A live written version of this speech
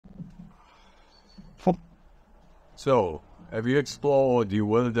So, have you explored the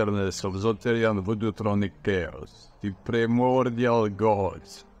wilderness of Zoterian voodootronic chaos, the primordial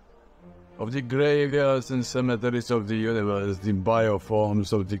gods, of the graveyards and cemeteries of the universe, the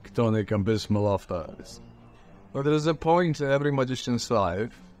bioforms of tectonic abysmal affairs? But there is a point in every magician's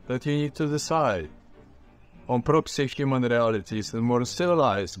life that you need to decide on proxy human realities and more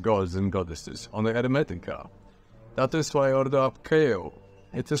civilized gods and goddesses, on the Hermetica. That is why Ordo up Chao.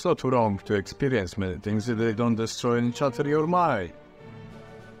 It is not wrong to experience many things if they don't destroy and shatter your mind.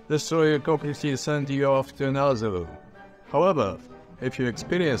 Destroy you completely, send you off to another room. However, if you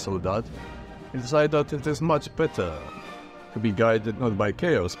experience all that, decide that it is much better to be guided not by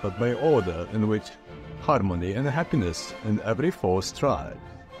chaos but by order, in which harmony and happiness in every force thrive.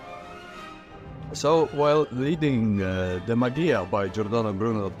 So, while reading De Magia by Giordano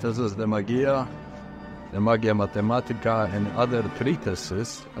Bruno Tesis De Magia Mathematica, and other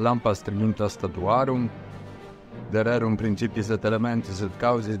treatises, Lampas Triginta Statuarum, De Rerum Principis et Elementis et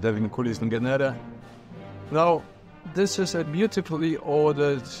Causis de Vinculis in Genere. Now, this is a beautifully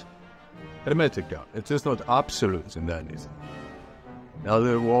ordered Hermetica. It is not absolute in anything. In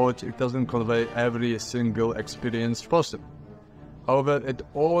other words, it doesn't convey every single experience possible. However, it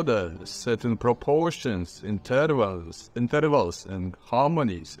orders certain proportions, intervals, and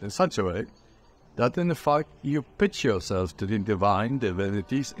harmonies in such a way that in fact you pitch yourself to the divine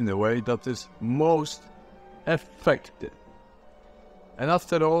divinities in a way that is most effective. And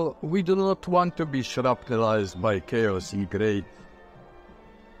after all, we do not want to be shrapnelized by chaos in great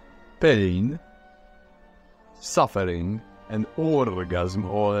pain, suffering, and orgasm,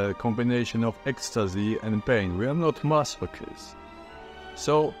 or a combination of ecstasy and pain. We are not masochists.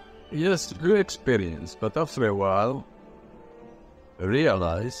 So, yes, you experience, but after a while,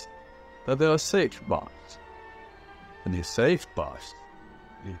 realize that there are safe paths. And the safe path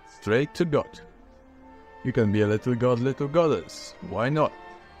leads straight to God. You can be a little god, little goddess. Why not?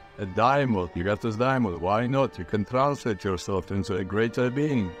 A daimon, you got this daimon. Why not? You can translate yourself into a greater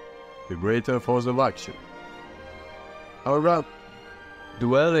being, a greater force of action. However,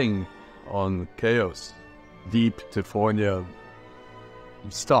 dwelling on chaos, deep Tefonian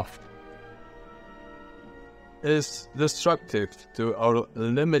stuff, is destructive to our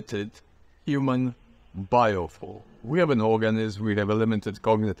limited human bioform. We have an organism, we have a limited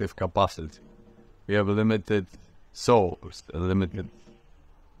cognitive capacity. We have limited souls, limited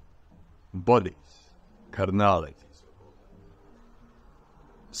bodies, carnalities.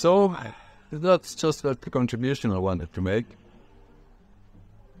 So, that's just a contribution I wanted to make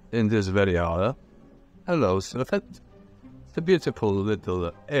in this very hour. Hello, Sylphet. It's a beautiful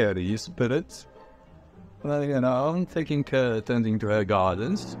little airy spirit. Well, you know, I'm taking care, attending to her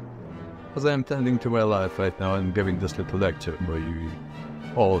gardens, as I'm tending to my life right now and giving this little lecture for you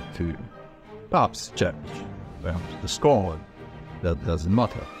all to perhaps judge, perhaps the scorn. That doesn't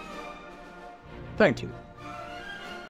matter. Thank you.